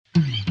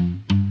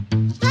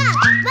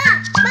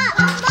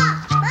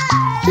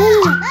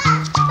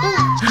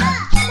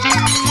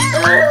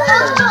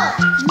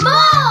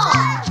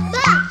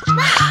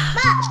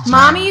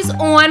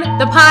on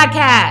the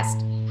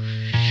podcast.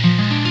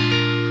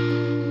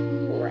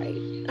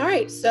 All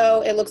right.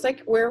 So it looks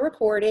like we're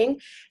recording.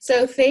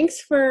 So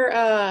thanks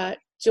for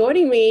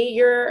joining me.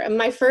 You're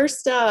my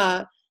first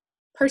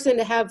person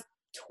to have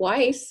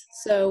twice.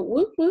 So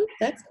whoop whoop,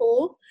 that's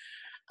cool.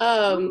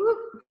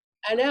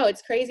 I know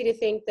it's crazy to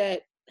think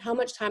that how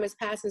much time has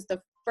passed since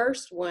the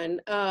first one.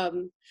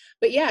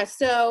 But yeah,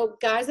 so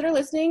guys that are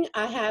listening,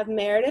 I have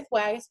Meredith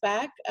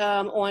Wagasback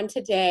on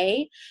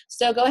today.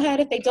 So go ahead,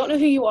 if they don't know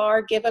who you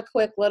are, give a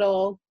quick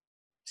little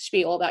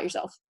spiel about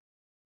yourself.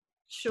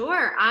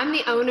 Sure. I'm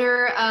the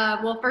owner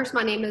of, well, first,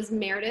 my name is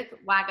Meredith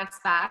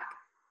Wagasback.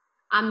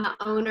 I'm the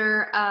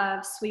owner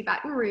of Sweet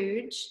Baton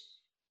Rouge.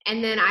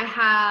 And then I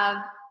have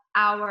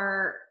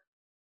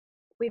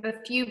we have a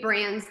few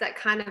brands that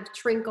kind of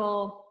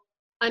trinkle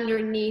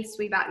underneath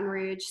Sweet Baton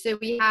Rouge. So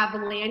we have a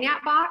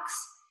Lagniappe Box,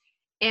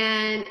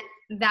 and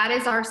that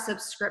is our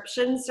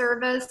subscription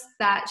service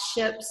that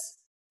ships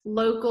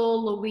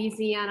local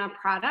Louisiana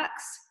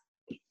products.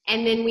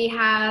 And then we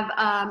have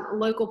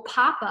Local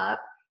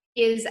Pop-Up,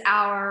 is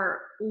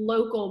our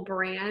local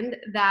brand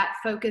that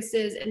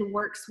focuses and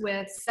works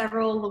with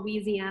several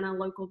Louisiana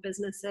local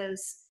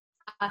businesses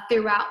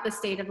throughout the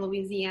state of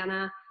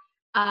Louisiana.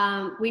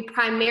 We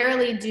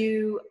primarily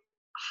do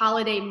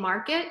holiday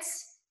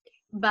markets,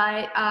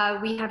 but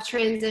we have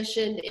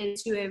transitioned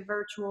into a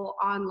virtual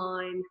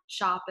online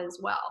shop as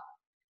well.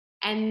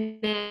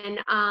 And then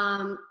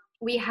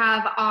we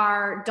have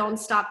our Don't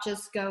Stop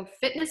Just Go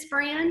fitness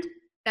brand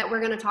that we're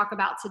going to talk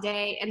about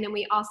today. And then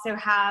we also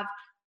have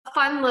a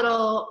fun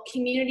little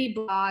community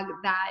blog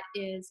that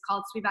is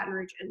called Sweet Baton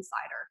Rouge Insider.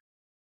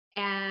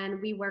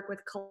 And we work with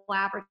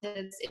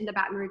collaboratives in the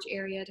Baton Rouge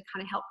area to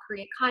kind of help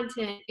create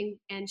content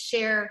and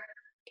share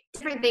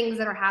different things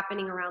that are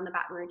happening around the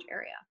Baton Rouge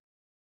area.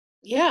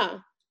 Yeah,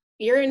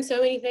 you're in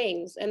so many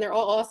things and they're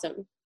all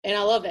awesome and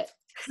I love it.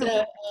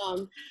 So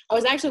I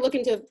was actually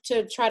looking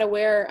to try to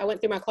wear, I went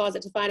through my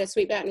closet to find a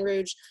Sweet Baton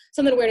Rouge,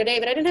 something to wear today,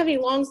 but I didn't have any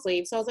long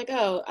sleeves. So I was like,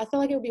 oh, I feel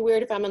like it would be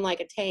weird if I'm in like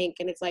a tank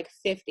and it's like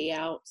 50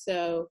 out.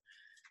 So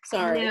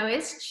sorry. No,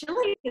 it's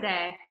chilly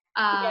today.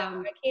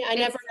 I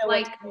never know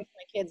what to put my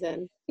kids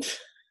in.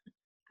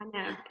 I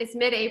know. It's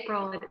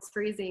mid-April and it's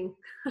freezing.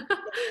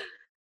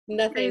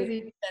 Nothing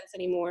makes sense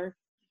anymore.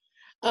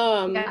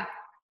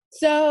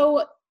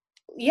 So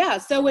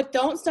with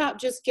Don't Stop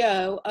Just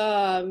Go,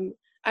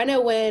 I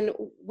know when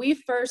we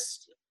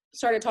first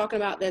started talking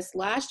about this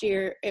last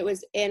year, it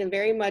was in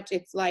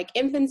it's like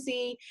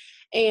infancy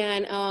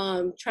and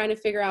trying to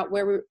figure out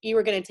where you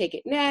were going to take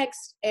it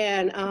next.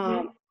 And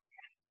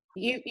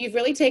you've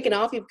really taken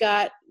off.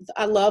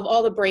 I love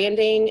all the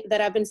branding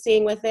that I've been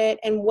seeing with it.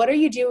 And what are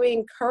you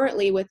doing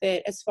currently with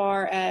it as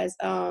far as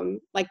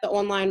like the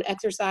online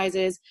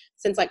exercises,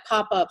 since like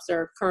pop-ups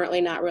are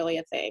currently not really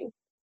a thing?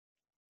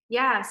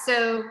 Yeah,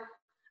 so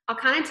I'll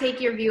kind of take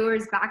your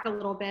viewers back a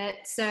little bit.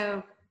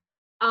 So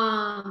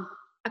a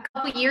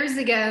couple years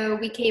ago,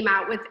 we came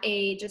out with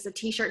just a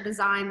t-shirt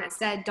design that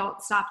said,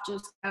 Don't Stop,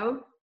 Just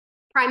Go,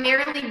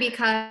 primarily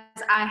because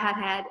I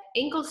had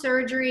ankle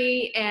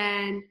surgery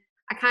and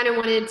I kind of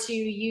wanted to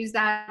use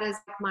that as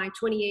my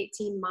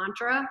 2018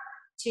 mantra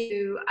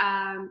to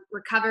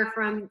recover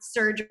from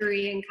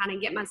surgery and kind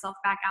of get myself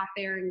back out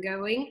there and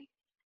going.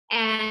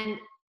 And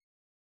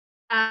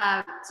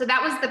so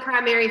that was the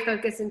primary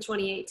focus in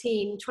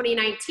 2018.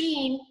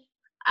 2019,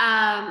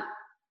 I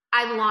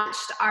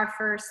launched our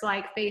first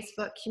like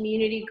Facebook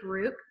community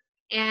group,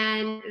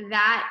 and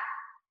that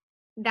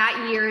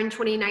year in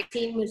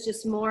 2019 was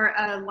just more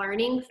a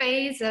learning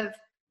phase of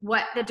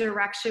what the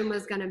direction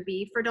was going to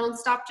be for Don't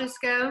Stop Just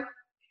Go.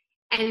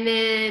 And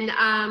then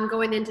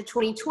going into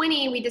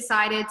 2020, we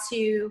decided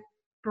to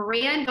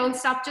brand Don't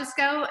Stop Just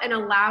Go and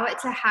allow it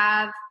to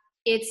have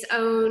its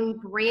own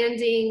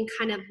branding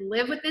kind of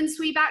live within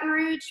Sweet Baton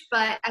Rouge,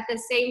 but at the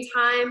same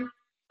time,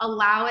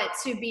 allow it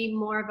to be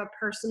more of a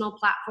personal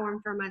platform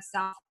for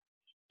myself.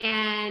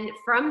 And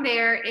from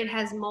there, it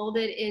has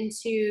molded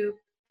into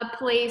a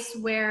place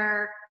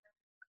where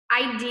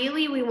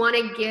ideally we want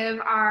to give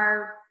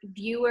our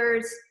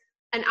viewers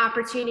an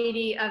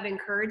opportunity of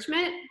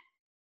encouragement,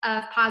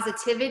 of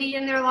positivity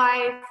in their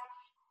life,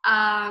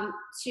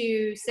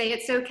 to say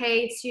it's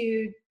okay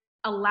to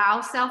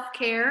allow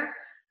self-care,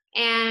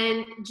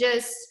 and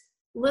just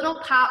little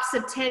pops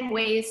of 10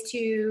 ways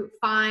to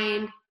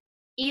find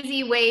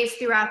easy ways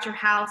throughout your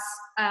house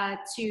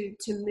to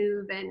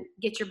move and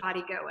get your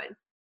body going.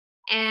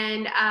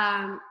 And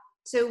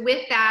so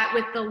with that,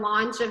 with the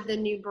launch of the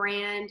new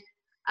brand,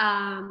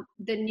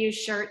 the new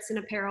shirts and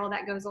apparel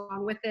that goes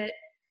along with it,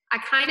 I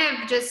kind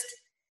of just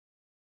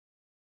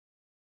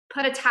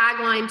put a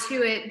tagline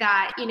to it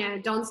that,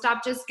 Don't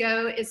Stop Just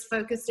Go is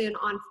focused in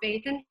on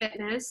faith and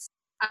fitness,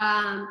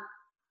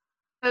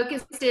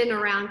 focused in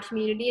around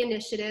community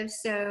initiatives.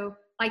 So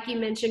like you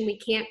mentioned, we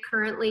can't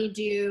currently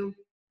do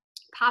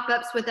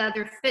pop-ups with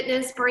other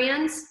fitness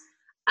brands,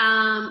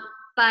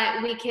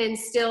 but we can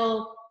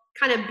still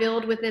kind of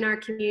build within our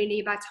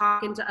community by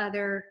talking to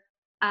other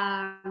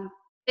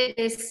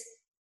fitness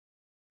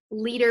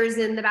leaders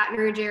in the Baton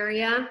Rouge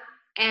area.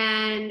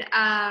 and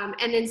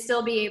then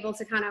still be able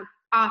to kind of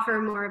offer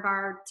more of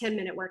our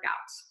 10-minute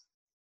workouts.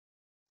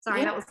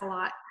 Sorry, that was a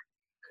lot.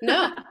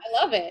 No,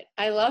 I love it.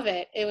 I love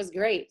it. It was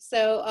great.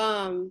 So,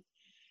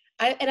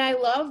 I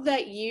love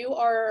that you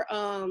are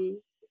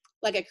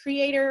like a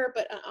creator,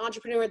 but an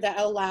entrepreneur that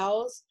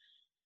allows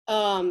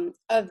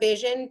a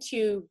vision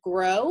to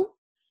grow.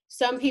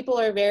 Some people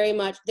are very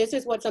much, this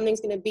is what something's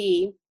going to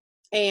be,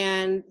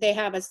 and they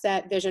have a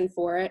set vision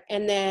for it.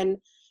 And then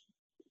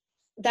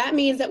that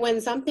means that when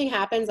something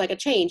happens, like a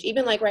change,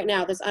 even like right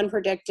now, this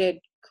unpredicted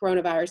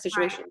coronavirus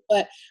situation,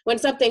 but when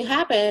something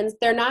happens,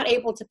 they're not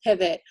able to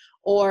pivot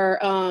or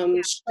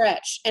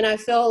stretch. And I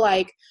feel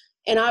like,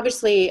 and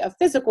obviously a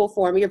physical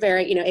form, you're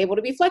very, able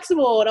to be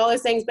flexible and all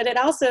those things, but it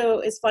also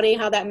is funny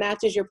how that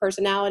matches your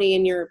personality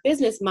and your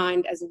business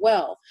mind as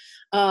well.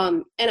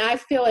 And I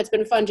feel it's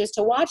been fun just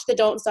to watch the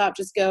Don't Stop,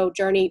 Just Go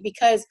journey,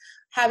 because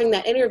having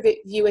that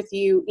interview with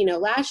you,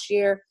 last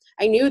year,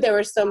 I knew there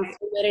was some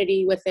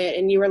fluidity with it.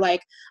 And you were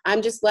like,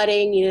 I'm just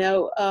letting,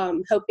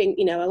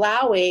 hoping,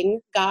 allowing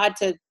God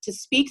to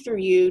speak through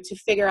you to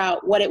figure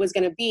out what it was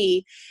going to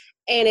be.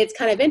 And it's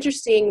kind of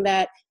interesting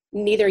that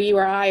neither you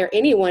or I or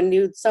anyone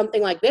knew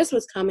something like this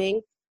was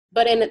coming.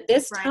 But in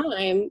this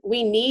time,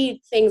 we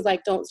need things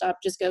like Don't Stop,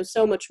 Just Go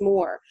so much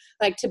more.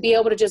 Like to be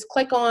able to just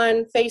click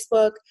on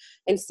Facebook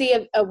and see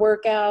a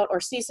workout or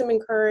see some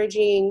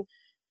encouraging,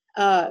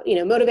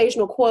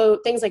 motivational quote,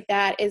 things like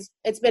that.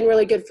 It's been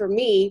really good for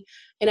me.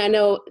 And I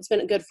know it's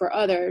been good for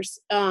others.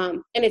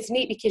 And it's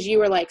neat because you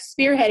were like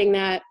spearheading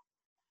that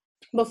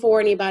before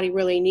anybody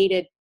really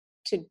needed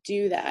to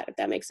do that, if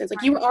that makes sense.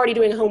 Like you were already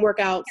doing home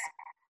workouts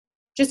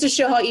just to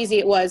show how easy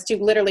it was to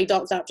literally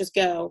Don't Stop, Just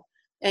Go.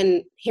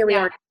 And here we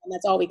are, and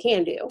that's all we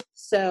can do.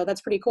 So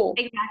that's pretty cool.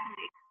 Exactly.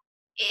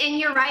 And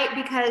you're right,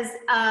 because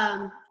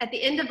at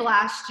the end of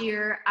last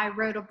year, I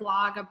wrote a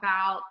blog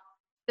about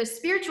the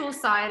spiritual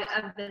side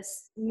of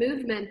this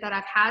movement that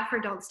I've had for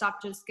Don't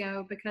Stop, Just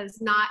Go,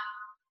 because not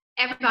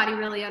everybody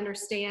really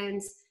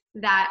understands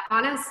that.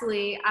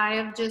 Honestly, I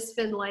have just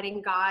been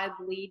letting God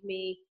lead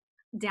me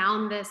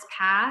down this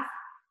path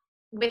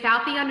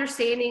without the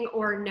understanding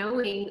or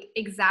knowing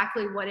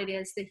exactly what it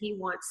is that he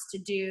wants to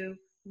do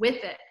with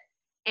it.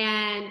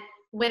 And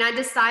when I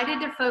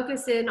decided to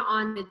focus in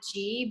on the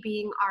G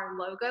being our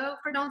logo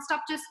for Don't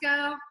Stop, Just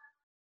Go,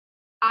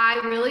 I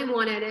really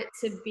wanted it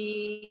to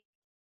be,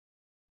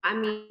 I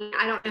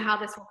don't know how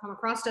this will come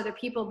across to other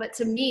people, but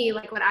to me,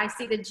 like when I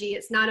see the G,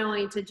 it's not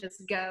only to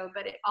just go,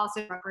 but it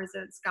also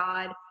represents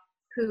God,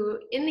 who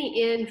in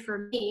the end,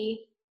 for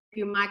me,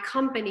 through my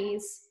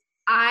companies,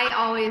 I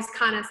always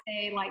kind of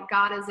say like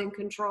God is in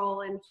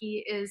control and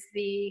he is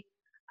the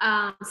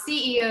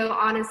CEO,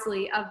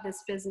 honestly, of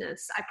this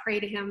business. I pray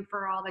to him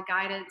for all the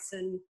guidance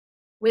and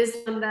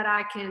wisdom that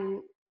I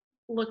can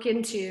look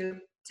into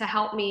to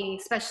help me,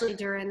 especially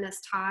during this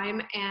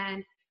time.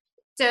 And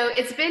so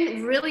it's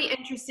been really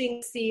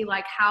interesting to see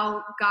like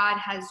how God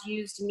has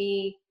used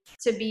me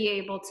to be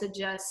able to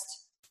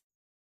just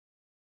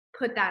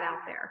put that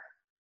out there.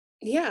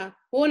 Yeah.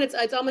 Well, and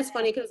it's almost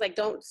funny because like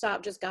Don't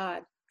Stop, Just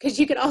God. Because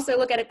you can also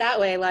look at it that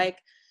way. Like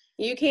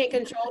you can't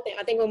control things.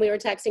 I think when we were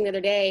texting the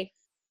other day,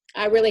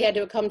 I really had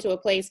to come to a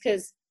place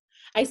because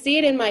I see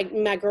it in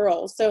my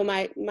girls. So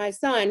my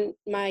son,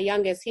 my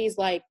youngest, he's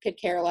like could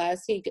care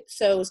less. He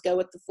sews, go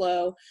with the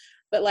flow.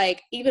 But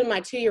like even my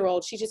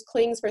 2-year-old, she just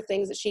clings for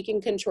things that she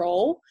can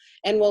control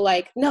and will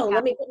like, no,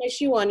 let me put my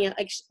shoe on you.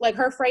 Like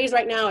her phrase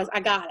right now is, I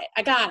got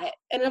it.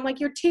 And I'm like,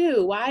 you're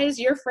 2. Why is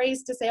your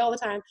phrase to say all the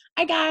time,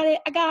 I got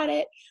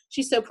it.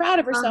 She's so proud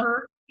of herself.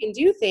 She can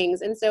do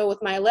things. And so with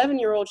my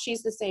 11-year-old,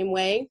 she's the same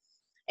way.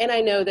 And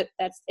I know that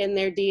that's in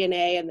their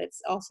DNA, and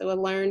it's also a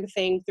learned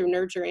thing through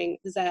nurturing,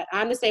 is that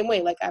I'm the same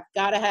way. Like I've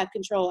got to have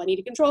control. I need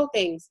to control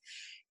things.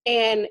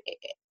 And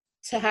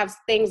to have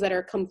things that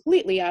are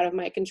completely out of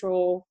my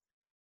control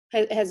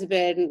has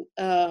been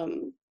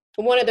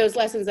one of those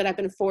lessons that I've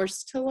been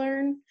forced to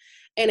learn.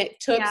 And it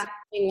took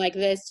something like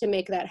this to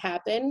make that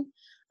happen.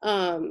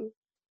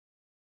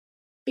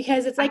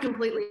 Because it's like, I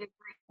completely agree.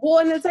 Well,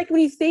 and it's like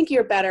when you think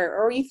you're better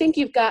or you think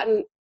you've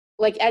gotten,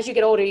 like, as you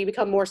get older, you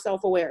become more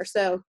self-aware.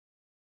 So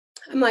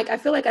I'm like, I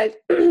feel like I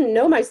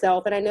know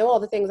myself and I know all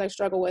the things I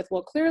struggle with.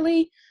 Well,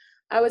 clearly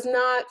I was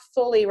not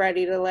fully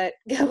ready to let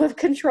go of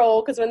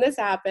control, because when this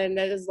happened,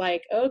 it was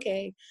like,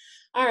 okay,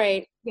 all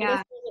right. I guess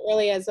I wasn't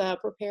really as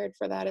prepared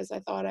for that as I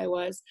thought I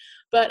was.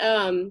 But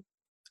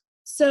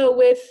so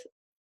with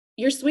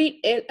your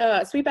Sweet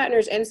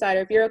Partners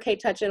Insider, if you're okay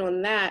touching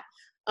on that,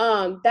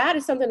 that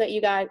is something that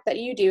you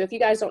do. If you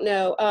guys don't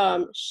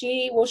know,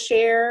 she will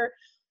share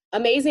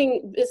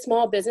amazing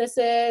small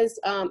businesses,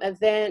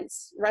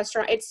 events,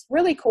 restaurants. It's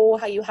really cool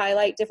how you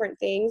highlight different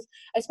things,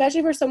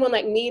 especially for someone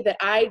like me that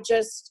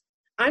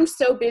I'm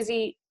so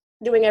busy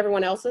doing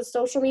everyone else's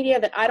social media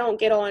that I don't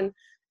get on.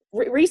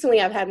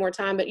 Recently I've had more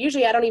time, but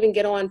usually I don't even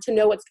get on to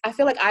know I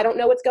feel like I don't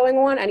know what's going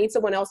on. I need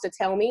someone else to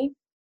tell me,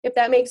 if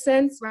that makes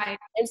sense. Right.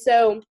 And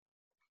so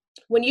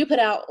when you put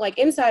out like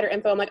insider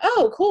info, I'm like,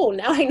 oh, cool.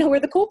 Now I know where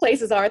the cool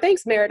places are.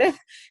 Thanks, Meredith.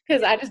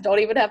 Because I just don't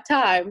even have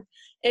time.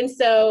 And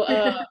so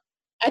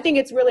I think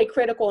it's really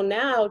critical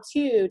now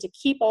too to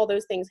keep all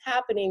those things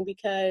happening,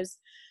 because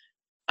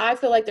I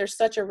feel like there's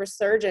such a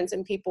resurgence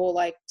in people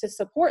like to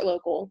support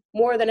local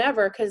more than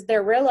ever, because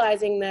they're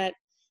realizing that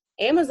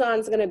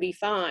Amazon's going to be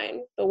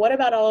fine, but what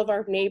about all of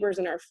our neighbors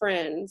and our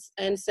friends?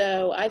 And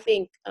so I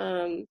think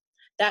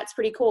that's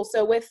pretty cool.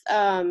 So with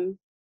the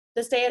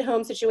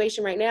stay-at-home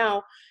situation right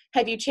now,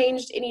 have you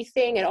changed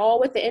anything at all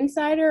with the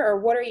Insider, or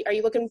what are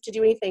you looking to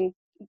do anything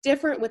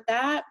different with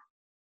that?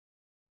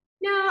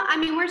 No, I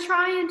mean, we're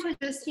trying to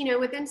just,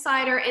 with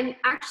Insider and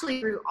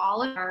actually through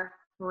all of our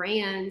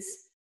brands,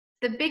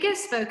 the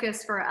biggest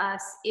focus for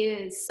us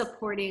is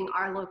supporting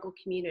our local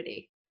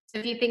community. So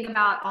if you think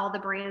about all the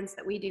brands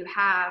that we do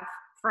have,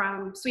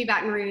 from Sweet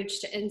Baton Rouge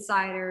to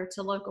Insider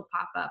to local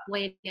pop-up,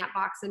 Lady at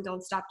Box and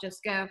Don't Stop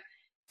Just Go,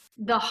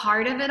 the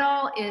heart of it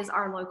all is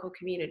our local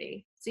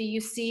community. So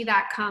you see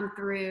that come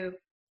through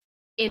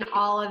in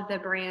all of the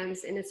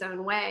brands in its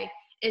own way.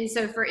 And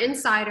so for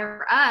Insider,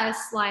 for us,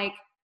 like,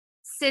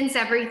 since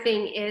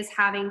everything is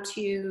having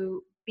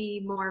to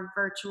be more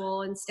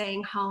virtual and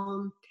staying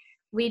home,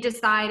 we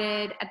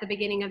decided at the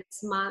beginning of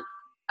this month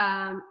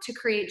to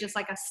create just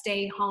like a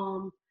stay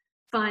home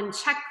fun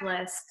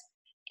checklist.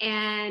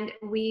 And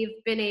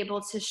we've been able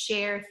to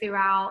share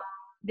throughout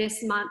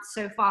this month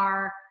so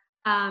far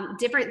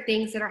different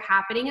things that are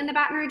happening in the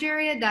Baton Rouge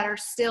area that are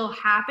still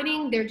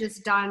happening. They're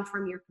just done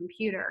from your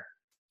computer.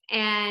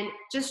 And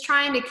just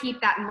trying to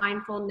keep that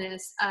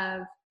mindfulness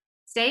of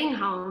staying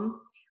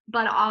home,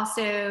 but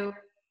also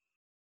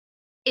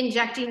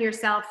injecting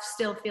yourself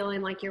still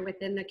feeling like you're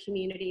within the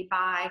community.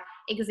 By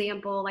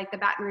example, like the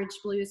Baton Rouge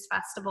Blues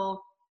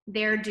Festival,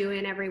 they're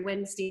doing every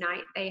Wednesday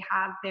night. They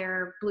have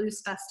their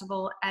blues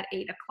festival at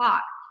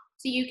 8:00.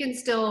 So you can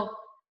still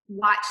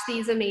watch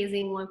these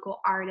amazing local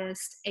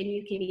artists, and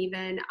you can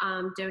even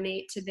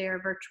donate to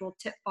their virtual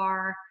tip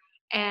bar,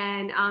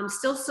 and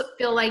still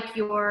feel like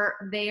you're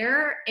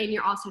there and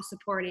you're also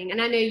supporting.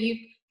 And I know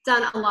you've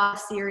done a lot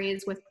of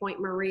series with Point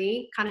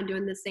Marie, kind of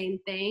doing the same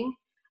thing.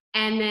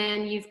 And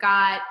then you've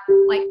got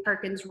like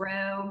Perkins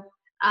Row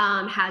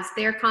has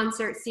their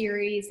concert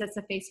series. That's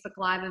a Facebook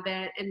Live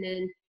event. And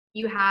then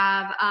you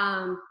have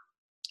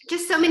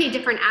just so many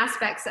different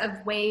aspects of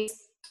ways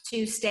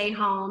to stay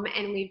home.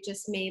 And we've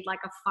just made like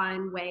a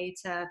fun way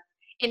to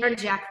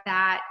interject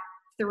that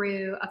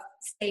through a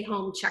stay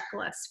home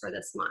checklist for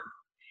this month.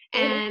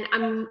 And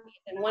I'm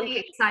really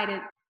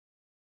excited.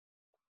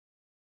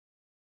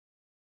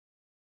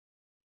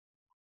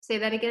 Say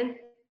that again?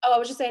 Oh, I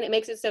was just saying it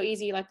makes it so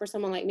easy, like for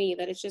someone like me,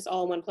 that it's just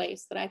all in one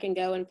place, that I can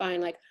go and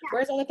find like,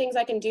 where's all the things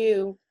I can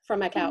do from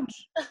my couch?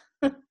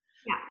 Yeah,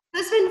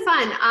 it's been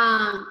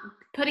fun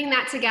putting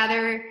that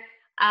together.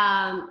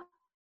 I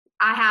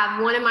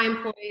have one of my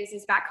employees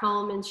is back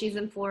home and she's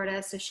in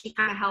Florida, so she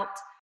kind of helped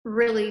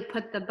really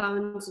put the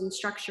bones and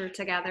structure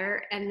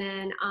together. And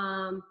then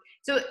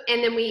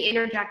and then we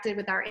interjected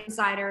with our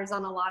insiders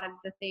on a lot of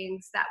the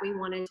things that we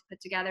wanted to put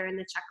together in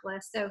the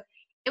checklist. So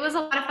it was a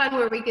lot of fun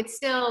where we could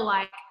still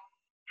like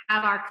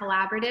have our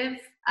collaborative,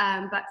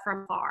 but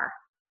from far.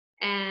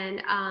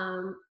 And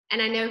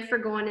I know for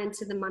going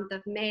into the month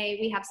of May,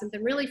 we have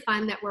something really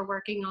fun that we're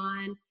working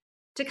on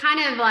to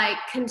kind of like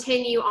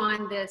continue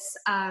on this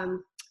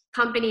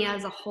company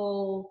as a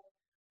whole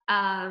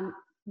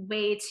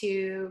way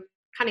to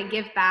kind of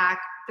give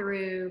back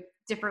through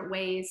different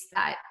ways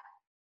that,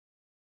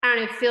 I don't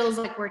know, it feels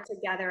like we're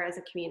together as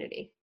a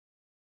community.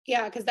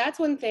 Yeah, because that's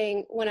one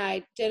thing. When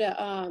I did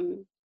a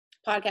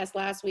podcast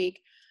last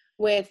week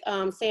with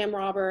Sam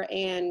Robber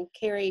and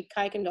Carrie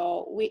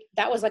Kuykendall,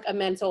 that was like a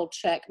mental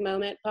check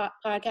moment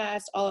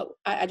podcast.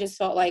 I just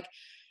felt like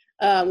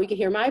we could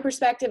hear my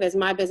perspective as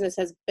my business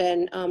has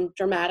been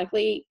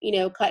dramatically,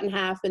 cut in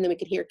half. And then we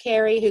could hear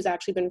Carrie, who's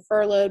actually been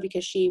furloughed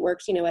because she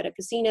works, at a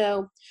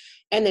casino.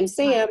 And then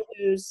Sam,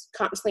 who's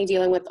constantly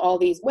dealing with all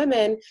these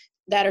women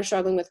that are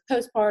struggling with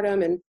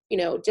postpartum and,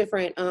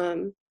 different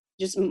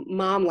just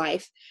mom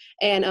life.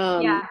 And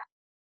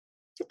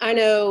I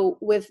know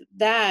with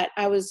that,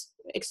 I was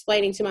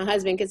explaining to my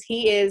husband, because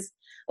he is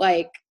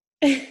like,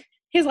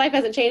 his life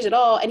hasn't changed at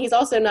all. And he's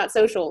also not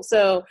social.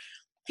 So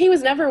he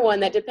was never one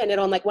that depended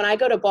on, like, when I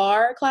go to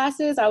bar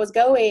classes, I was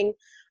going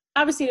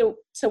obviously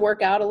to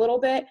work out a little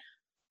bit,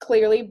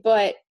 clearly,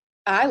 but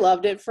I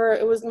loved it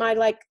it was my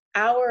like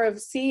hour of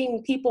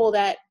seeing people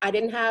that I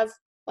didn't have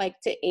like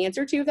to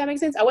answer to, if that makes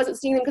sense. I wasn't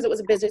seeing them because it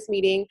was a business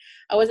meeting.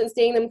 I wasn't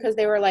seeing them because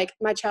they were like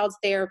my child's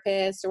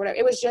therapist or whatever.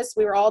 It was just,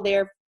 we were all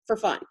there for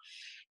fun.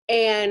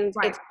 And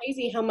It's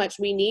crazy how much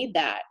we need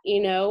that,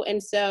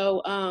 And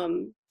so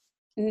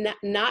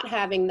not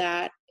having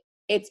that,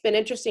 it's been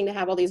interesting to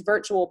have all these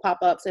virtual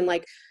pop-ups and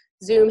like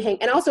Zoom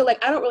and also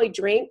like, I don't really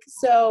drink.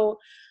 So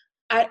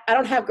I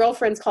don't have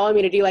girlfriends calling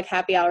me to do like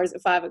happy hours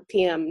at 5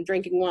 p.m.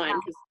 drinking wine,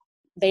 because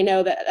they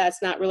know that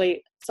that's not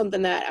really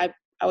something that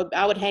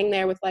I would hang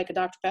there with like a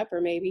Dr.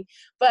 Pepper maybe.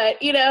 But,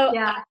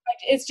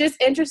 it's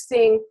just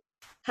interesting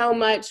how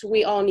much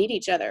we all need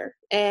each other.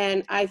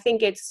 And I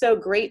think it's so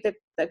great that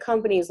the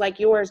companies like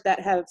yours that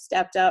have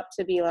stepped up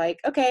to be like,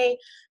 okay,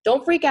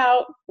 don't freak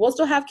out. We'll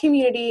still have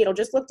community. It'll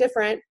just look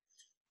different.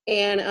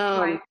 And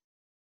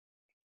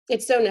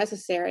it's so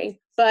necessary.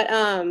 But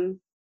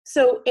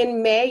so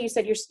in May, you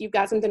said you've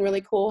got something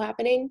really cool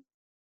happening.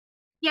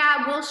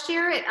 Yeah, we'll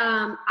share it.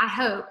 I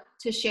hope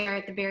to share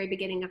at the very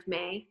beginning of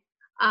May.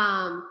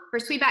 For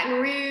Sweet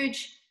Baton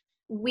Rouge,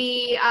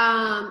 we,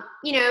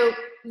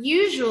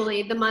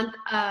 usually the month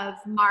of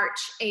March,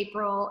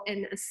 April,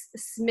 and a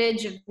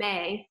smidge of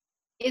May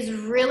is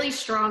really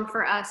strong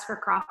for us for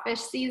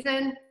crawfish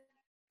season.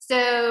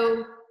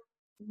 So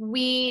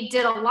we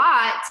did a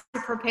lot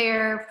to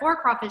prepare for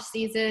crawfish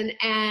season,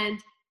 and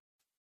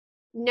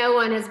no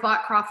one has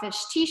bought crawfish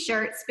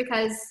t-shirts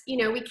because,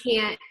 we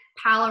can't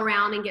pal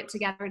around and get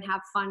together and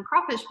have fun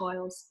crawfish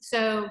boils.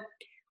 So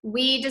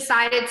we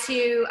decided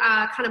to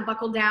kind of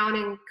buckle down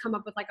and come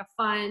up with like a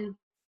fun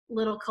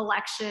little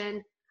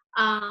collection.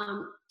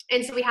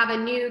 And so we have a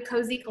new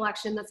cozy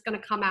collection that's going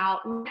to come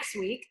out next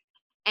week.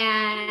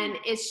 And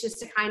it's just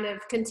to kind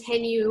of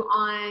continue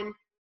on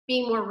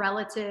being more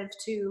relative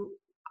to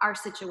our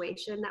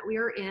situation that we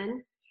are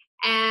in.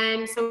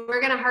 And so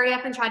we're going to hurry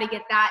up and try to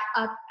get that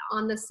up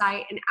on the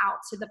site and out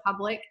to the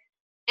public.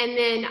 And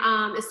then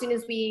as soon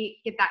as we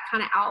get that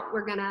kind of out,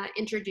 we're going to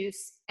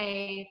introduce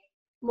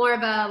more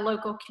of a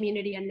local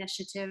community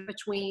initiative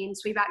between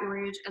Sweet Baton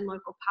Rouge and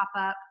Local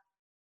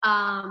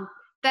Pop-Up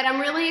that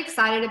I'm really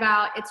excited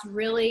about. It's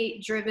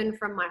really driven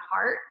from my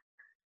heart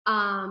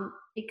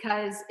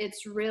because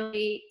it's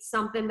really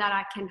something that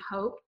I can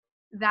hope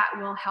that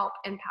will help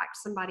impact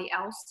somebody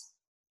else.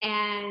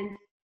 And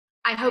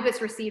I hope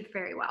it's received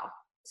very well.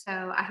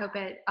 So I hope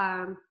it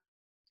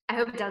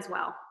does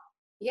well.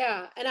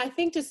 Yeah, and I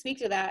think to speak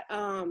to that,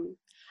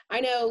 I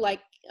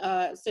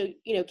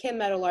know Kim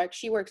Meadowlark,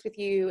 she works with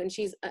you and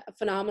she's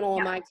phenomenal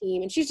on my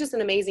team, and she's just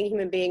an amazing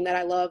human being that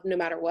I love no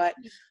matter what.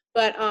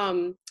 But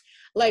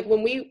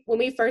when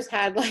we first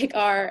had like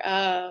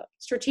our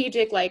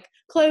strategic like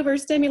Clover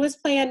stimulus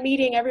plan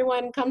meeting,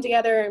 everyone come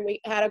together and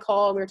we had a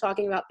call and we were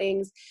talking about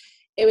things.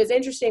 It was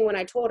interesting when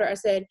I told her, I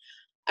said,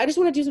 I just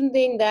want to do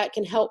something that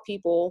can help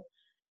people.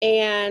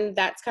 And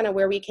that's kind of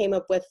where we came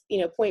up with,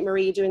 Point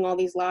Marie doing all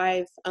these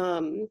live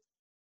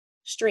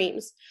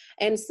streams.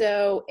 And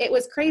so it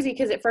was crazy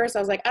because at first I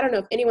was like, I don't know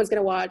if anyone's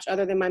going to watch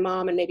other than my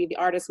mom and maybe the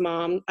artist's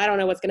mom. I don't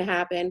know what's going to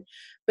happen,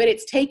 but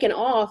it's taken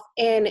off.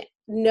 And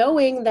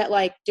knowing that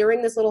like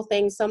during this little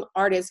thing, some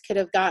artists could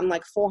have gotten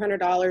like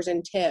 $400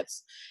 in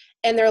tips.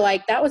 And they're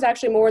like, that was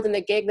actually more than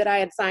the gig that I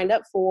had signed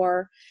up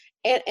for.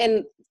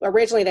 And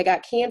originally they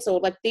got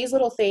canceled. Like these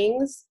little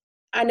things,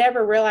 I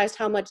never realized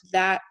how much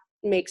that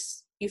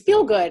makes you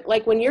feel good.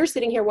 Like when you're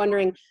sitting here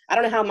wondering, I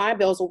don't know how my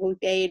bills will be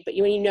paid, but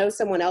when you know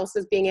someone else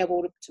is being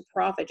able to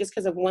profit just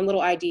because of one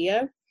little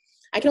idea,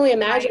 I can only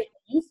imagine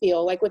how you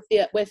feel like with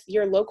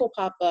your local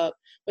pop-up,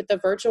 with the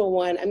virtual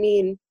one. I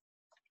mean,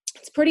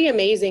 it's pretty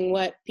amazing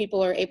what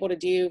people are able to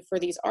do for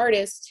these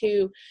artists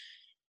who,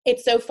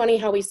 it's so funny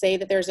how we say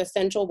that there's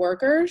essential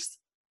workers,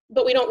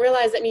 but we don't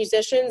realize that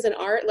musicians and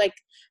art, like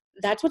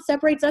that's what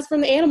separates us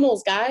from the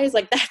animals, guys.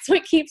 Like that's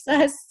what keeps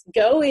us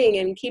going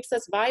and keeps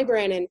us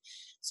vibrant and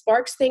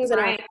sparks things in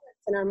our hearts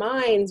and our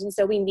minds. And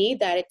so we need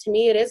that. To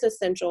me, it is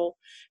essential.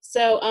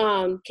 So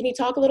can you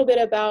talk a little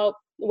bit about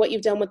what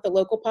you've done with the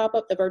local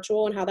pop-up, the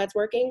virtual, and how that's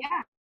working?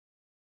 Yeah.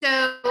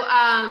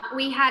 So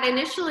we had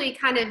initially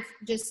kind of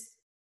just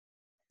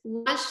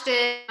launched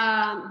it,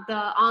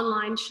 the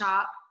online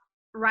shop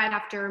right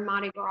after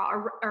Mardi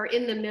Gras or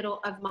in the middle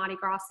of Mardi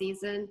Gras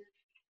season.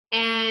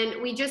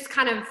 And we just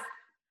kind of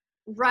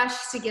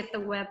rushed to get the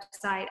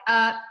website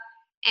up.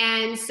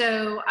 And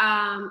so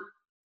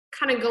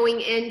kind of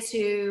going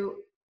into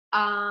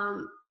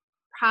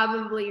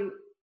probably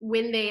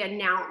when they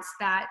announced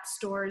that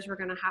stores were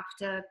going to have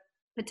to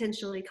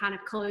potentially kind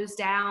of close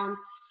down.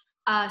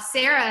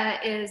 Sarah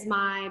is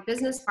my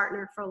business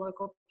partner for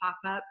Local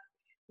Pop-Up.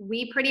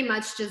 We pretty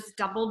much just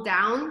doubled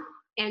down,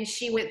 and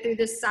she went through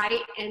the site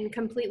and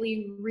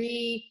completely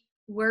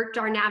reworked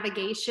our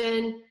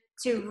navigation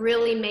to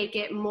really make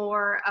it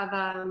more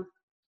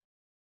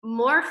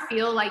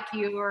feel like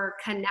you were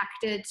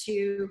connected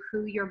to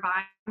who you're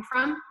buying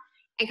from,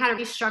 and kind of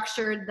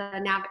restructured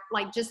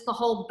just the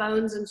whole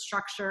bones and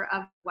structure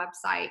of the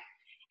website.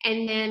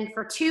 And then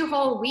for 2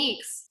 whole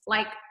weeks,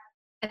 like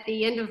at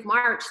the end of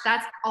March,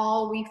 that's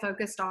all we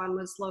focused on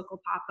was Local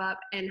Pop-Up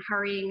and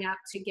hurrying up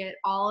to get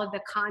all of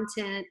the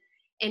content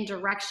and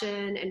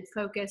direction and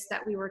focus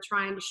that we were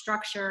trying to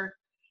structure.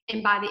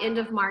 And by the end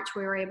of March,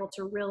 we were able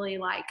to really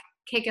like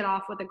kick it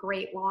off with a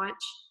great launch.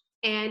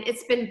 And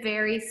it's been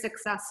very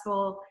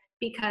successful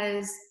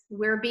because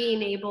we're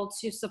being able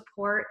to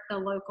support the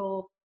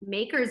local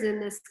makers in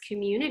this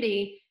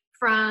community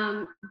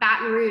from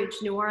Baton Rouge,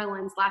 New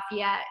Orleans,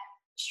 Lafayette,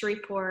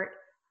 Shreveport,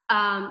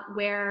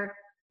 where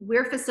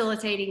we're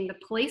facilitating the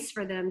place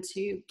for them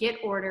to get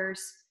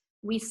orders.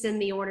 We send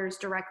the orders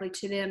directly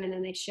to them, and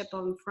then they ship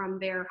them from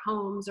their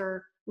homes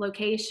or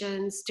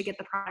locations to get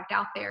the product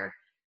out there.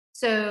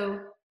 So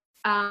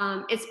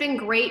it's been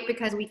great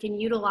because we can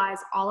utilize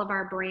all of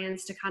our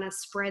brands to kind of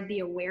spread the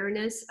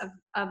awareness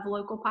of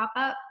Local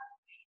Pop-Up.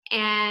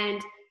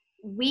 And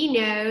we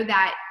know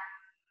that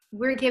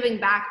we're giving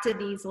back to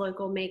these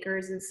local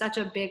makers in such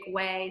a big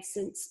way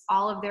since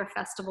all of their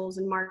festivals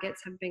and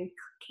markets have been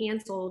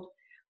canceled,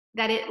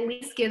 that it at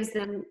least gives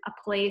them a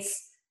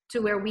place to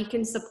where we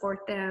can support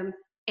them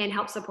and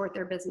help support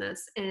their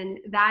business. And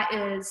that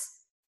is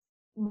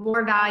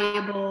more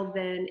valuable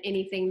than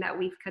anything that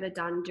we could have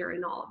done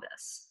during all of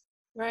this.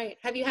 Right.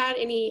 Have you had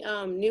any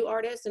new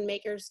artists and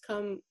makers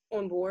come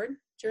on board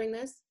during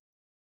this?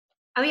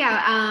 Oh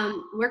yeah,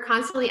 we're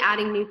constantly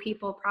adding new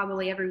people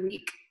probably every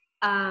week.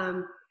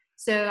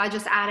 So I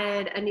just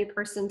added a new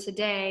person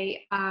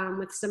today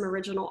with some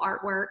original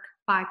artwork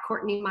by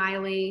Courtney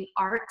Miley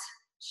Art.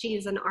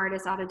 She's an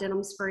artist out of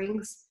Denham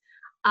Springs.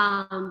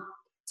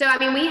 So, I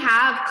mean, we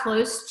have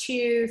close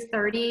to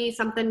 30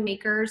 something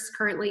makers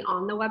currently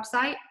on the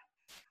website.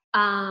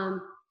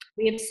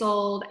 We have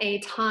sold a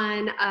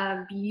ton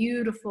of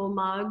beautiful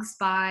mugs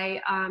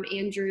by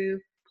Andrew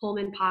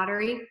Pullman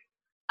Pottery.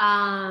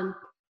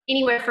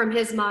 Anywhere from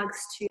his mugs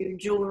to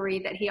jewelry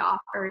that he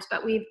offers,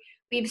 but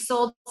we've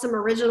sold some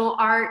original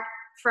art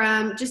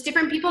from just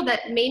different people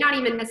that may not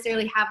even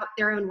necessarily have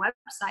their own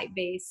website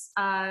base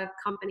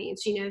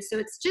companies, you know. So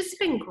it's just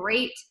been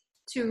great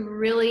to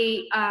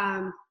really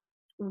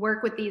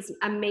work with these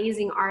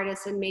amazing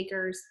artists and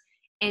makers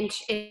and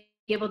be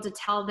able to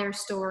tell their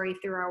story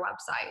through our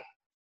website.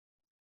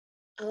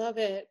 I love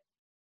it.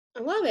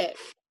 I love it.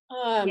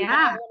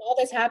 Yeah. When all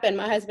this happened,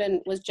 my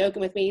husband was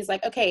joking with me. He's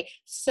like, okay,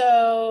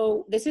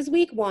 so this is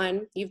week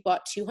 1. You've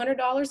bought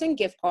 $200 in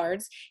gift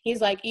cards. He's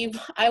like,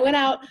 I went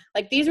out,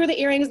 like, these were the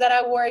earrings that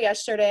I wore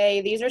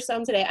yesterday. These are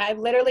some today. I've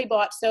literally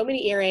bought so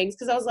many earrings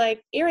because I was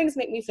like, earrings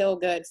make me feel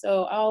good.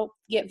 So I'll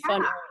get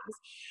fun earrings.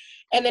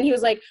 And then he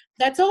was like,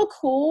 that's all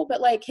cool,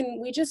 but like, can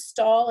we just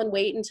stall and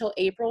wait until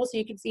April so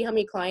you can see how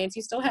many clients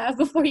you still have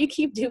before you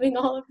keep doing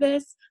all of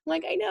this? I'm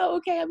like, I know.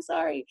 Okay. I'm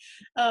sorry.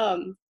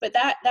 But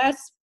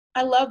that's,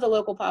 I love the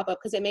local pop-up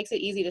because it makes it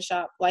easy to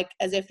shop, like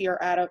as if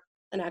you're at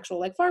an actual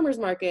like farmer's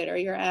market or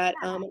you're at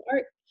an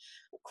art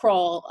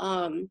crawl.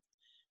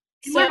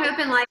 So we're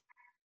hoping, like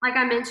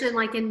I mentioned,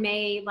 like in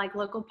May, like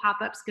local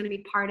pop-up's going to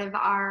be part of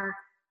our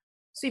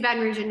Sweet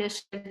Baton Rouge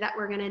initiative that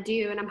we're going to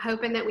do. And I'm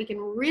hoping that we can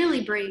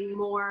really bring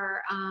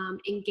more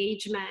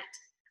engagement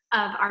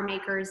of our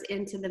makers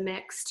into the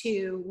mix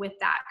too with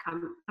that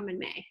come in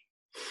May.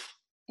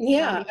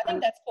 Yeah, I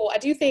think that's cool. I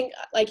do think,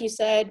 like you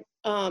said,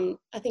 I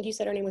think you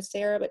said her name was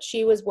Sarah, but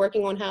she was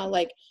working on how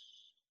like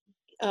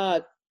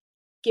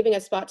giving a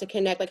spot to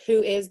connect, like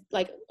who is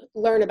like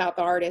learn about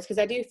the artist. Because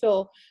I do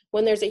feel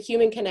when there's a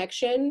human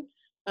connection,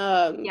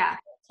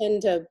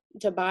 tend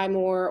to buy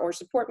more or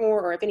support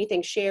more, or if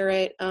anything, share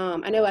it.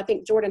 I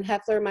think Jordan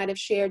Heffler might have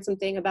shared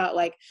something about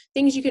like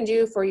things you can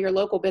do for your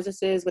local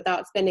businesses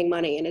without spending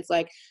money. And it's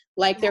like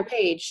their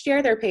page,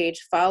 share their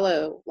page,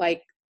 follow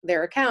like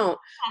their account.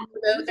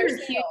 Those are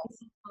huge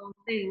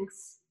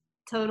things.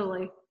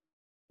 Totally.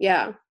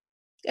 Yeah.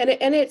 And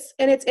it's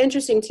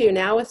interesting too,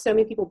 now with so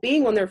many people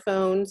being on their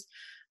phones,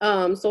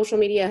 social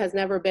media has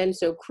never been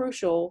so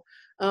crucial.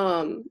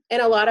 And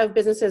a lot of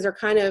businesses are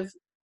kind of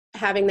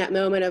having that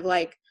moment of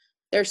like,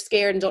 they're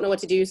scared and don't know what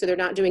to do. So they're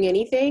not doing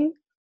anything.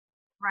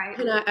 Right.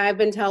 And I've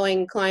been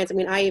telling clients, I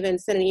mean, I even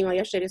sent an email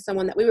yesterday to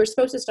someone that we were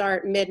supposed to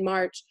start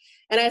mid-March.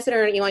 And I sent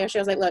her an email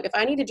yesterday. I was like, look, if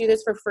I need to do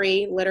this for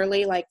free,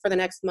 literally like for the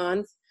next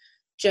month,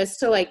 just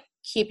to like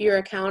keep your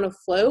account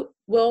afloat,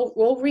 we'll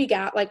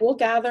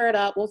gather it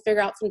up. We'll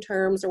figure out some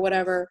terms or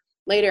whatever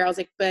later. I was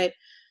like, but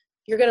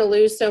you're going to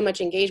lose so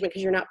much engagement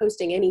because you're not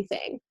posting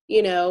anything,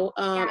 you know?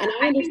 And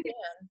I understand.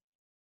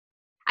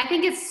 I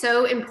think it's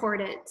so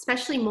important,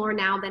 especially more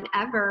now than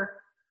ever,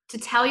 to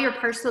tell your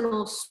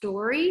personal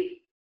story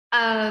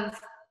of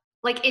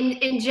like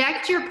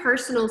inject your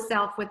personal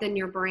self within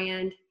your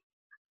brand,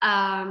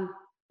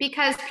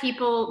 because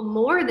people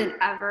more than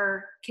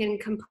ever can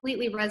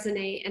completely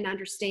resonate and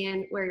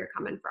understand where you're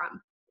coming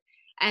from.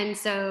 And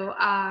so,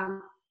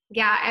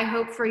 I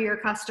hope for your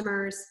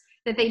customers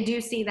that they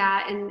do see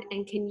that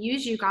and can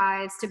use you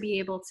guys to be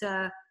able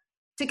to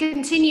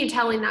continue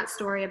telling that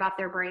story about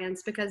their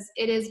brands, because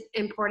it is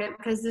important,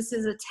 because this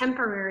is a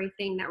temporary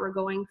thing that we're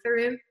going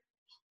through.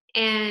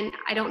 And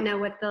I don't know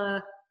what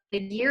the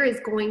year is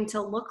going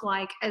to look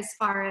like as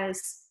far as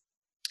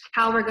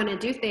how we're going to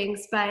do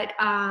things, but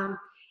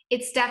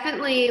it's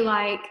definitely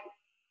like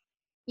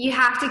you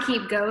have to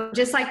keep going,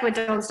 just like with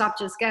Don't Stop,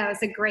 Just Go.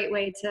 It's a great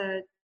way to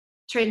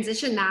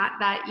transition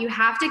that you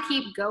have to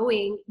keep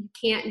going. You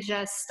can't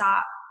just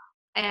stop.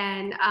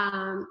 And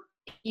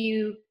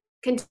you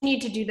continue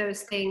to do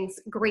those things,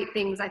 great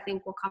things I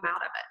think will come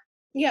out of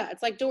it. Yeah,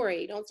 it's like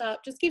Dory, don't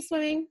stop, just keep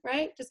swimming,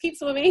 right? Just keep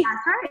swimming.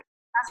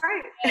 That's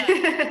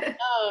right.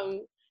 Yeah.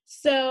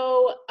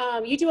 So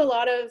you do a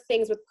lot of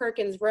things with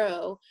Perkins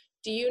Row.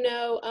 Do you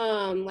know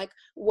like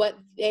what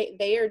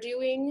they are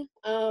doing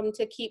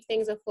to keep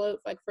things afloat,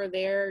 like for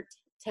their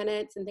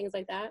tenants and things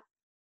like that?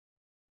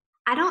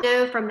 I don't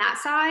know from that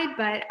side,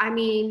 but I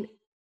mean,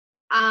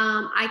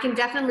 I can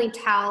definitely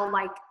tell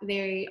like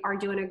they are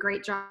doing a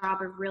great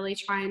job of really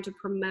trying to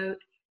promote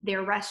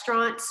their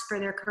restaurants for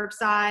their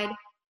curbside.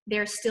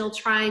 They're still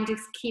trying to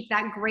keep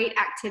that great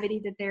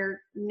activity that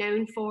they're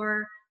known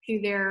for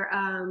through their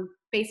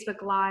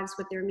Facebook Lives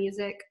with their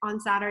music on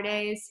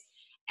Saturdays.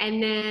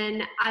 And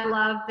then I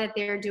love that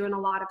they're doing a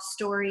lot of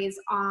stories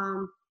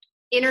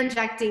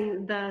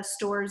interjecting the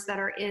stores that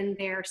are in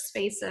their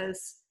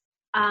spaces,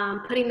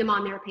 putting them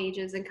on their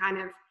pages and kind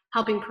of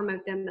helping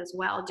promote them as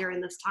well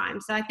during this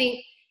time. So I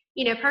think,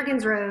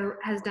 Perkins Row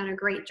has done a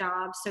great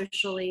job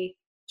socially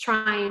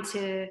trying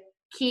to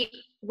keep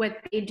what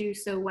they do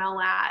so well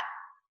at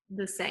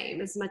the same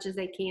as much as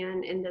they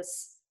can in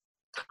this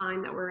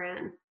time that we're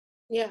in.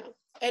 Yeah.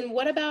 And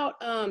what about,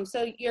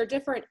 so your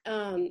different,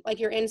 like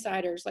your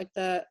insiders, like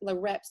the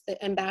reps,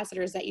 the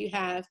ambassadors that you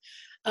have,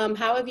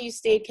 how have you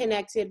stayed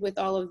connected with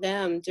all of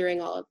them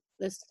during all of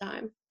this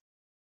time?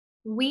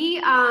 We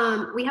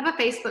have a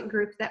Facebook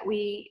group that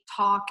we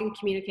talk and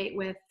communicate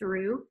with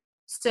through.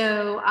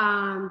 So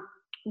I've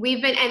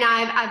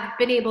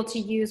been able to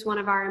use one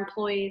of our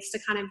employees to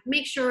kind of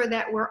make sure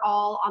that we're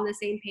all on the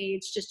same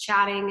page, just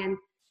chatting and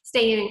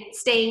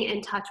staying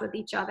in touch with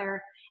each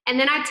other. And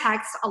then I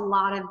text a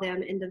lot of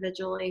them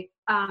individually,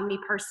 me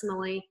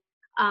personally.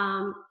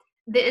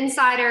 The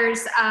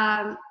insiders,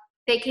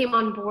 they came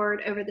on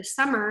board over the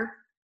summer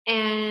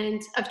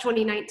of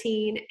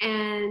 2019.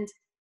 And,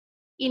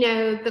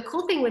 the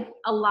cool thing with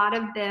a lot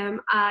of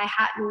them, I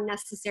hadn't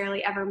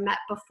necessarily ever met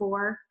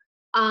before.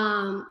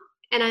 And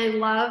I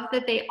love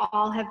that they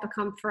all have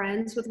become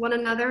friends with one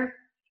another.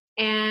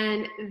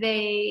 And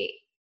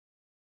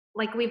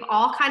we've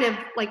all kind of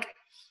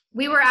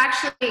we were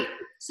actually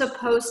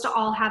supposed to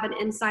all have an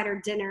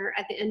insider dinner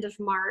at the end of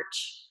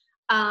March,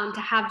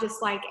 to have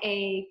just like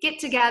a get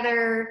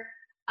together,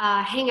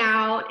 hang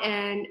out,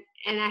 and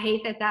I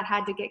hate that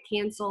had to get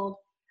canceled,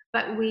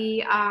 but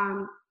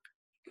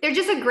they're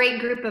just a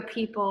great group of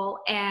people,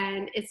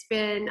 and it's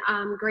been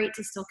great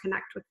to still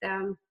connect with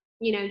them,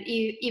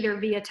 either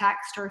via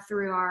text or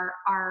through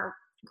our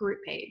group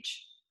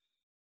page.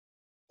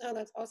 Oh,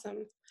 that's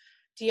awesome.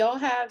 Do y'all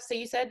have, so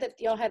you said that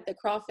y'all had the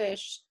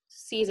crawfish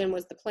season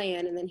was the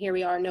plan, and then here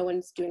we are, no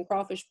one's doing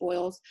crawfish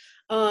boils.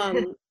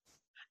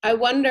 I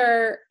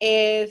wonder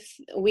if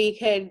we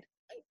could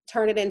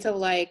turn it into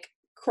like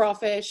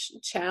crawfish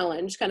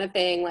challenge kind of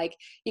thing. Like,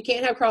 you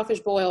can't have crawfish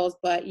boils,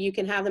 but you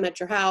can have them at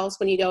your house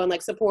when you go and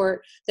like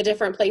support the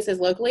different places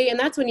locally. And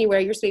that's when you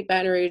wear your Sweet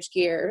Baton Rouge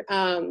gear.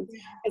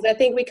 Because I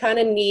think we kind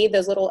of need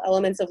those little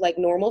elements of like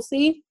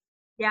normalcy.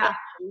 Yeah.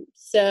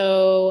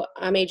 So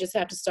I may just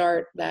have to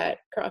start that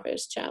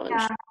crawfish challenge.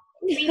 Yeah.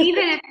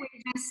 Even if we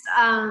just,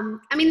 though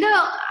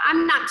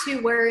I'm not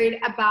too worried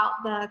about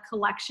the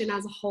collection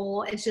as a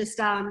whole. It's just,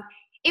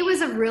 it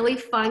was a really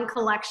fun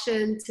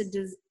collection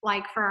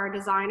for our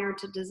designer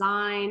to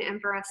design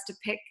and for us to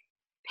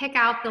pick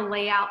out the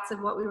layouts of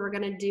what we were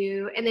going to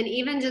do. And then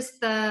even just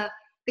the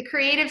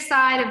creative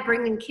side of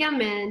bringing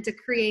Kim in to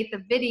create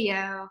the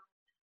video.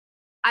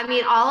 I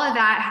mean, all of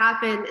that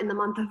happened in the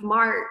month of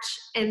March,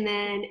 and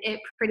then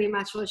it pretty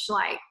much was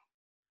like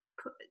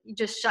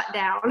just shut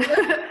down.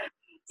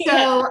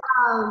 So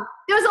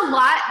there was a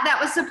lot that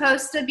was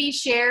supposed to be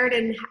shared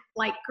and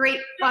like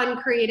great, fun,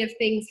 creative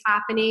things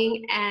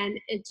happening. And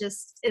it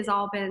just has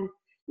all been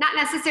not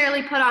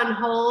necessarily put on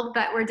hold,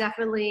 but we're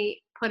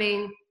definitely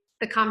putting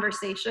the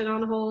conversation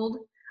on hold.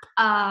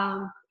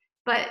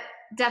 But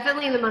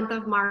definitely the month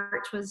of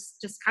March was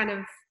just kind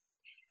of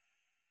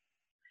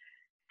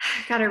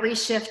got to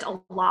reshift a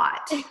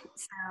lot. So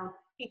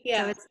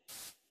it's,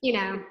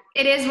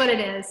 it is what it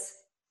is.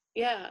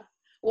 Yeah.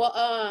 Well,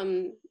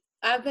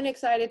 I've been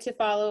excited to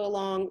follow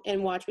along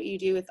and watch what you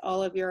do with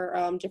all of your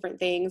different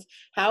things.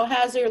 How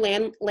has your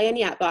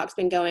lanyard box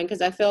been going?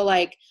 Because I feel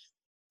like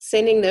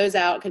sending those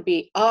out could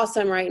be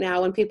awesome right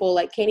now when people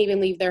like can't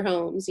even leave their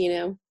homes,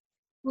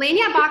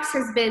 Lanyard box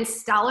has been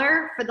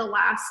stellar for the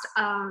last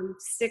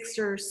 6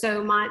 or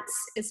so months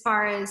as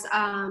far as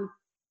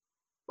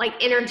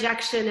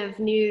interjection of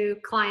new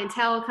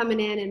clientele coming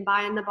in and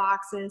buying the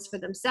boxes for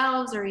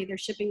themselves or either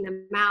shipping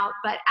them out.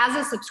 But as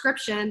a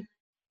subscription,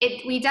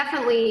 we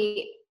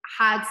definitely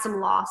had some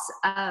loss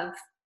of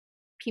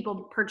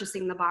people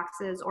purchasing the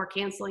boxes or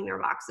canceling their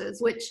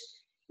boxes, which,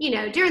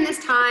 during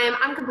this time,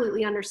 I'm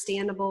completely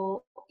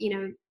understandable.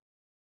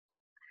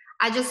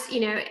 I just,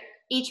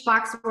 each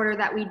box order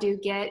that we do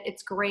get,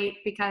 it's great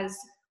because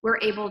we're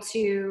able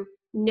to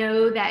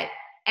know that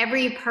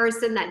every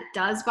person that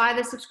does buy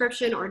the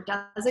subscription or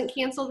doesn't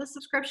cancel the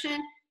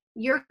subscription,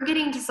 you're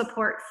getting to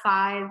support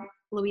 5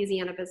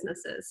 Louisiana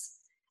businesses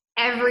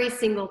every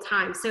single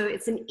time. So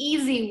it's an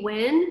easy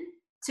win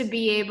to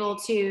be able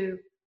to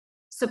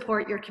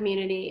support your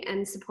community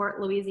and support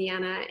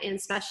Louisiana, and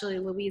especially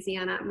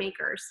Louisiana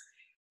makers.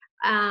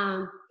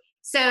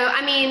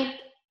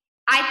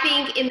 I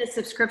think in the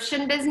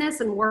subscription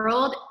business and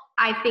world,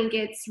 I think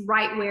it's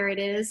right where it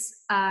is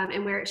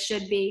and where it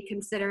should be,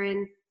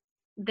 considering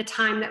the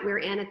time that we're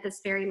in at this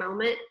very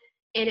moment.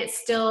 And it's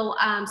still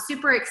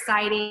super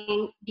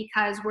exciting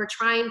because we're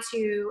trying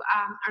to,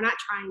 or not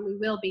trying, we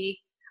will be.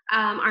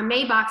 Our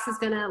May box is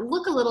going to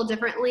look a little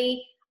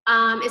differently.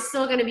 It's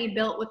still going to be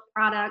built with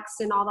products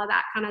and all of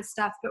that kind of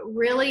stuff, but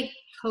really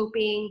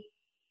hoping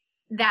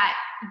that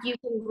you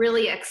can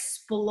really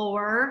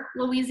explore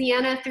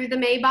Louisiana through the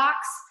Maybox,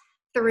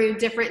 through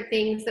different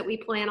things that we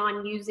plan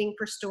on using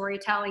for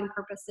storytelling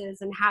purposes,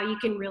 and how you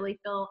can really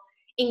feel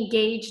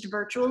engaged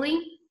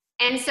virtually.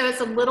 And so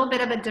it's a little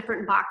bit of a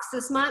different box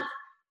this month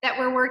that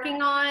we're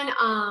working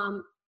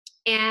on.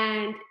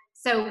 And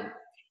so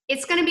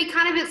it's going to be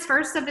kind of its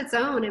first of its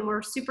own, and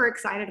we're super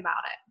excited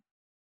about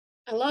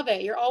it. I love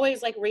it. You're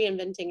always like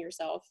reinventing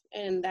yourself,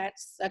 and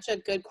that's such a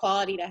good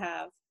quality to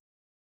have.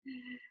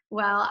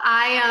 Well,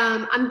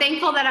 I'm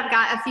thankful that I've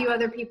got a few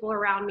other people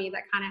around me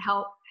that kind of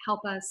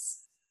help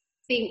us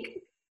think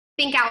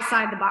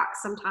outside the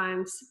box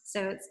sometimes.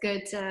 So it's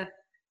good to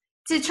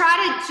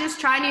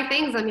try new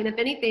things. I mean, if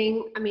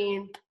anything,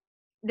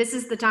 this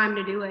is the time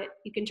to do it.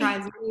 You can try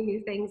as many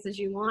new things as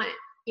you want,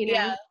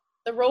 Yeah.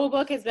 The rule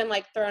book has been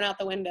like thrown out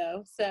the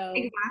window. So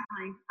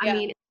exactly. Yeah. I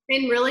mean, it's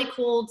been really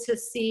cool to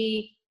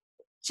see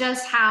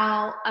just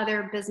how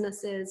other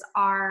businesses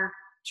are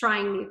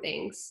trying new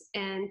things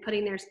and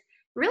putting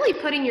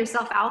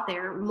yourself out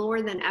there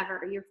more than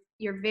ever.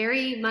 You're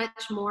very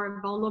much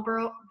more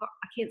vulnerable.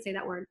 I can't say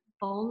that word.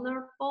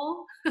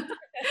 Vulnerable.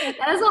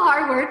 That is a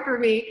hard word for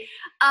me.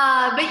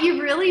 But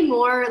you're really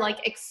more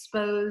like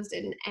exposed,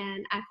 and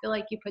I feel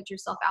like you put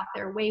yourself out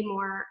there way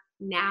more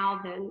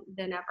now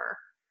than ever.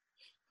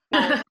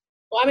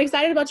 Well, I'm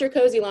excited about your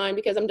cozy line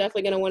because I'm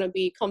definitely going to want to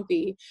be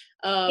comfy.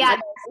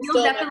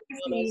 You'll definitely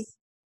see.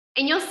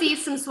 And you'll see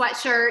some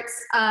sweatshirts.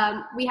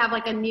 We have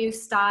like a new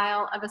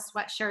style of a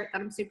sweatshirt that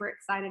I'm super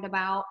excited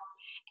about.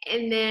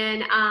 And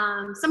then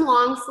some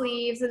long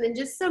sleeves, and then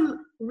just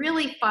some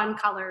really fun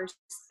colors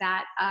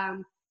that are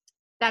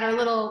a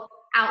little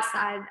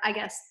outside, I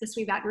guess, the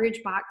Sweet Baton Rouge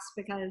box,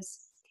 because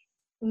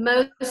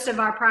most of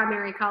our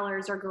primary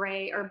colors are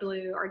gray or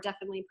blue or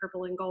definitely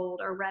purple and gold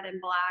or red and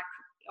black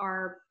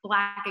or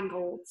black and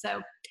gold.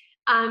 So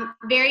I'm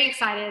very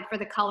excited for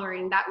the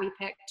coloring that we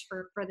picked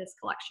for this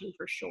collection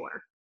for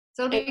sure.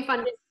 So it'll be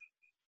fun.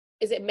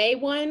 Is it May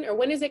 1 or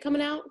when is it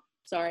coming out?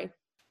 Sorry.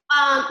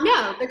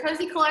 No, the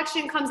Cozy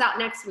Collection comes out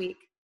next week.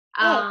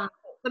 I'm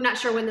not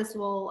sure when this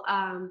will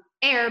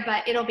air,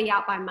 but it'll be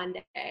out by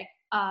Monday.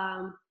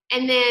 And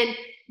then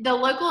the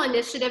local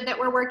initiative that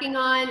we're working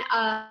on,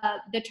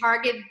 the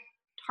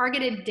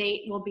targeted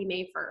date will be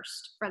May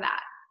 1st for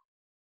that.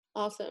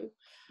 Awesome.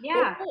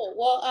 Yeah. Well, cool.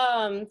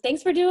 Well,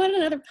 thanks for doing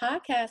another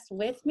podcast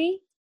with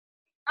me.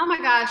 Oh my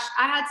gosh,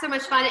 I had so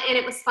much fun, and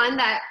it was fun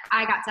that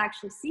I got to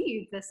actually see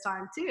you this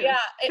time too. Yeah,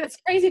 it's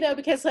crazy though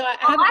because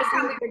last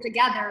time we were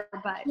together,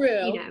 but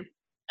true.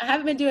 I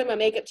haven't been doing my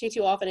makeup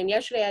too often, and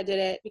yesterday I did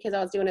it because I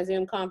was doing a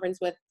Zoom conference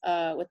with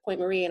Point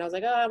Marie, and I was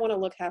like, oh, I want to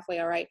look halfway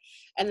all right,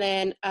 and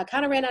then I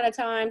kind of ran out of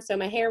time, so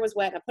my hair was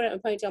wet, and I put it in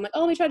a ponytail. I'm like, oh,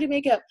 let me try to do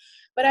makeup,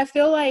 but I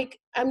feel like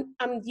I'm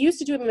used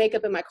to doing my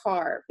makeup in my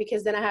car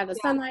because then I have the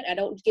sunlight, I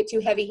don't get too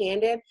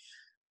heavy-handed.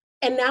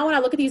 And now when I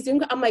look at these Zoom,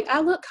 I'm like,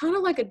 I look kind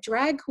of like a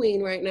drag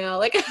queen right now.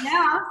 Like, no,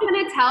 I was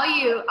going to tell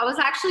you, I was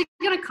actually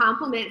going to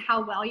compliment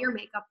how well your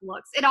makeup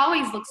looks. It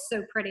always looks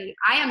so pretty.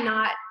 I am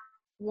not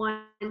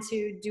one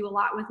to do a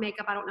lot with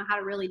makeup. I don't know how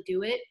to really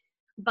do it.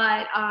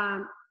 But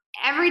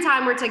every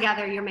time we're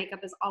together, your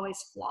makeup is always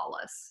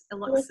flawless. It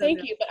looks so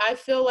thank good. you. But I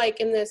feel like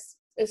in this,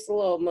 it's a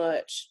little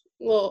much.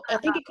 Well, I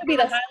think it could be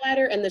the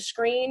highlighter and the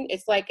screen.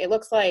 It's like, it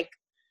looks like,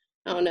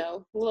 I don't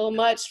know, a little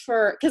much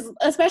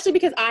especially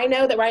because I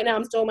know that right now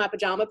I'm still in my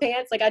pajama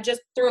pants. Like I just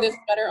threw this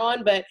sweater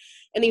on,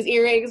 and these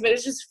earrings, but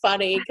it's just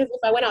funny because if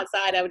I went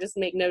outside, I would just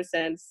make no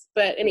sense.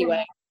 But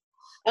anyway,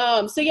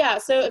 so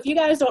if you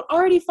guys don't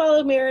already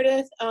follow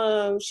Meredith,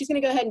 she's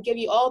going to go ahead and give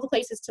you all the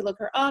places to look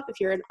her up.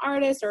 If you're an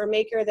artist or a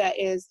maker that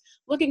is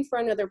looking for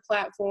another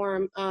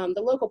platform, the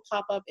local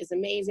pop-up is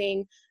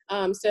amazing.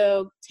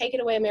 So take it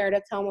away,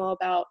 Meredith. Tell them all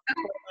about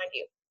where to find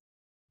you.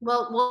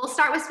 Well, we'll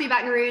start with Sweet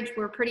Baton Rouge.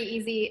 We're pretty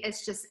easy.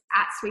 It's just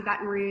at Sweet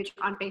Baton Rouge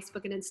on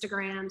Facebook and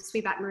Instagram,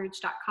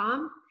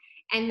 sweetbatonrouge.com.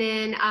 And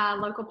then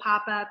local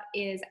pop-up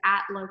is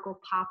at local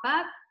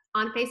pop-up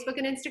on Facebook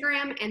and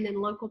Instagram. And then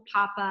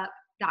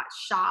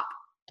localpopup.shop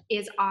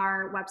is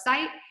our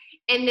website.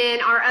 And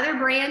then our other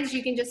brands,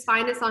 you can just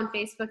find us on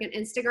Facebook and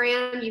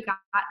Instagram. You've got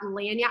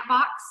Lagniappe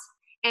Box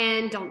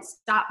and Don't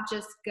Stop,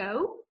 Just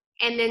Go.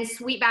 And then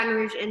Sweet Baton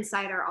Rouge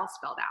Insider, all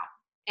spelled out.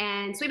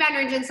 And Sweet Baton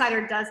Rouge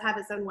Insider does have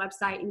its own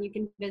website, and you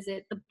can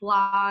visit the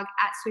blog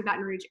at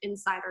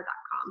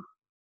sweetbatonrougeinsider.com.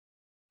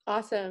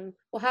 Awesome.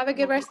 Well, have a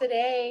good rest of the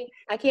day.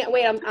 I can't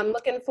wait. I'm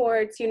looking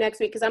forward to next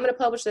week because I'm going to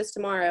publish this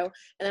tomorrow, and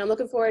then I'm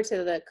looking forward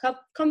to the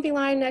comfy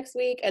line next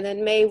week, and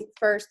then May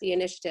 1st, the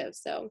initiative.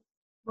 So,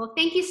 well,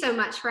 thank you so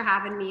much for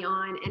having me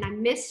on, and I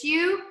miss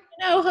you.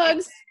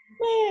 Hugs.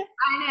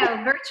 I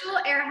know, virtual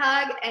air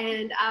hug,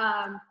 and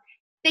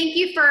thank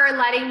you for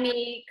letting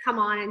me come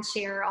on and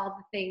share all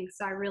the things.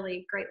 I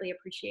really greatly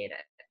appreciate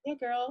it. Yeah,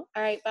 girl.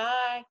 All right,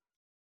 bye.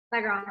 Bye,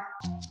 girl.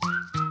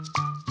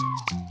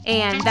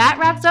 And that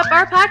wraps up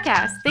our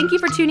podcast. Thank you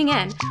for tuning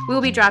in. We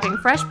will be dropping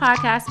fresh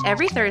podcasts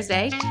every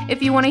Thursday.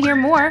 If you want to hear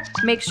more,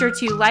 make sure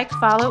to like,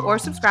 follow, or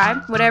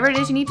subscribe, whatever it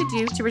is you need to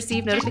do to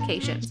receive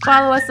notifications.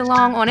 Follow us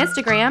along on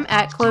Instagram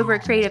at Clover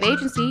Creative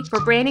Agency for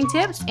branding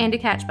tips and to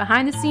catch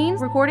behind the scenes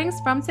recordings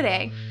from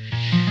today.